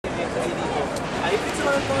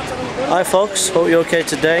Hi folks, hope you're okay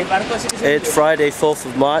today. It's Friday 4th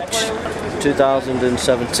of March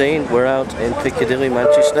 2017. We're out in Piccadilly,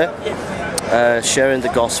 Manchester, sharing the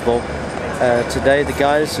gospel. Today the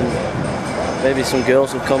guys and maybe some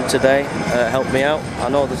girls will come today, help me out. I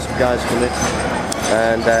know there's some guys coming,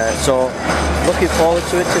 and so looking forward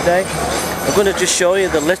to it today. I'm going to just show you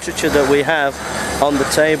the literature that we have on the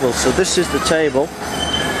table. So this is the table.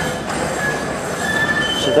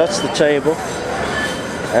 So that's the table.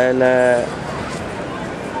 And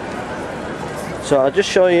so I'll just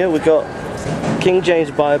show you, we've got King James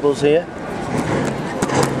Bibles here.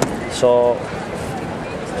 So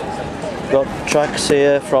got tracks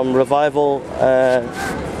here from Revival,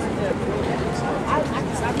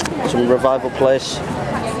 some Revival Place.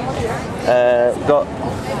 We've got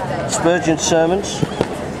Spurgeon sermons.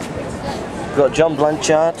 We've got John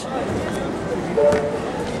Blanchard.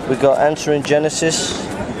 We've got Answering Genesis.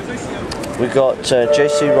 We've got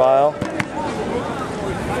J.C. Ryle,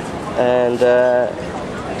 and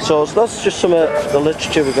so that's just some of the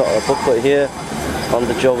literature. We've got a booklet here on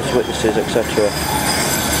the Jehovah's Witnesses, etc.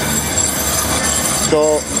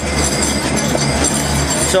 So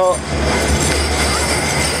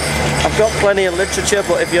I've got plenty of literature,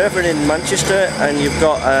 but if you're ever in Manchester and you've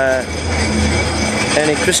got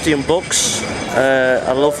any Christian books,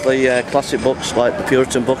 I love the classic books like the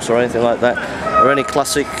Puritan books or anything like that, or any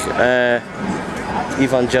classic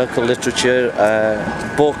evangelical literature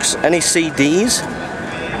books, any CDs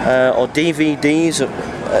or DVDs.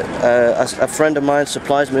 A friend of mine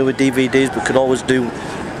supplies me with DVDs, but could always do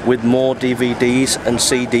with more DVDs and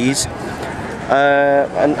CDs,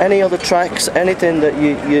 and any other tracks, anything that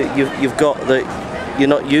you've got that you're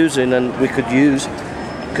not using and we could use.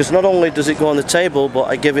 Because not only does it go on the table, but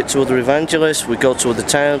I give it to other evangelists, we go to other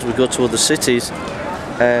towns, we go to other cities,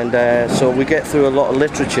 and so we get through a lot of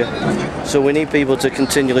literature. So we need people to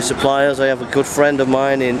continually supply us. I have a good friend of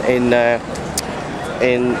mine who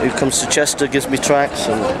comes to Chester, gives me tracts,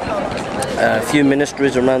 and a few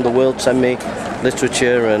ministries around the world send me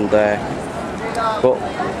literature, and but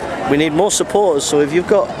we need more supporters. So if you've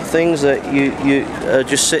got things that you are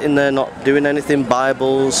just sitting there not doing anything,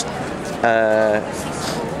 Bibles,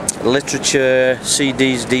 literature,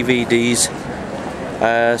 CDs, DVDs,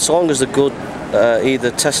 so long as they're good,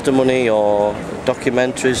 either testimony or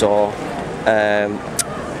documentaries or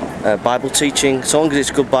Bible teaching, so long as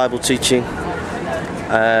it's good Bible teaching,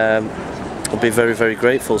 I'll be very, very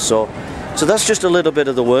grateful. So that's just a little bit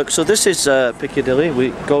of the work. So this is Piccadilly.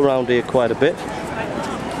 We go around here quite a bit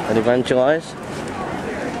and evangelize,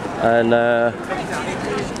 and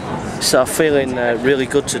so I'm feeling really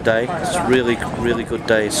good today. It's a really, really good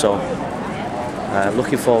day, so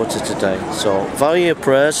looking forward to today. So value your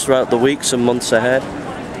prayers throughout the weeks and months ahead.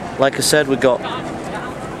 Like I said, I've got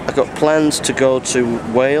plans to go to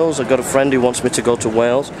Wales. I've got a friend who wants me to go to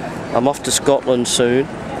Wales. I'm off to Scotland soon,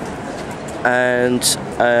 and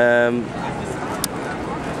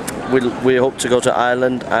we hope to go to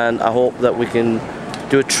Ireland, and I hope that we can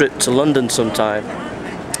do a trip to London sometime.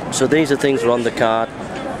 So these are things that are on the card,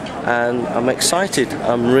 and I'm excited.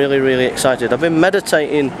 I'm really, really excited. I've been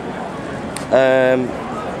meditating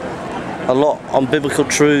a lot on biblical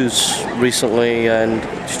truths recently, and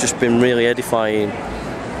it's just been really edifying,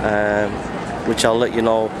 which I'll let you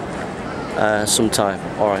know sometime.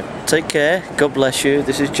 Alright, take care, God bless you.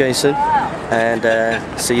 This is Jason, and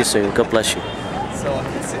see you soon. God bless you.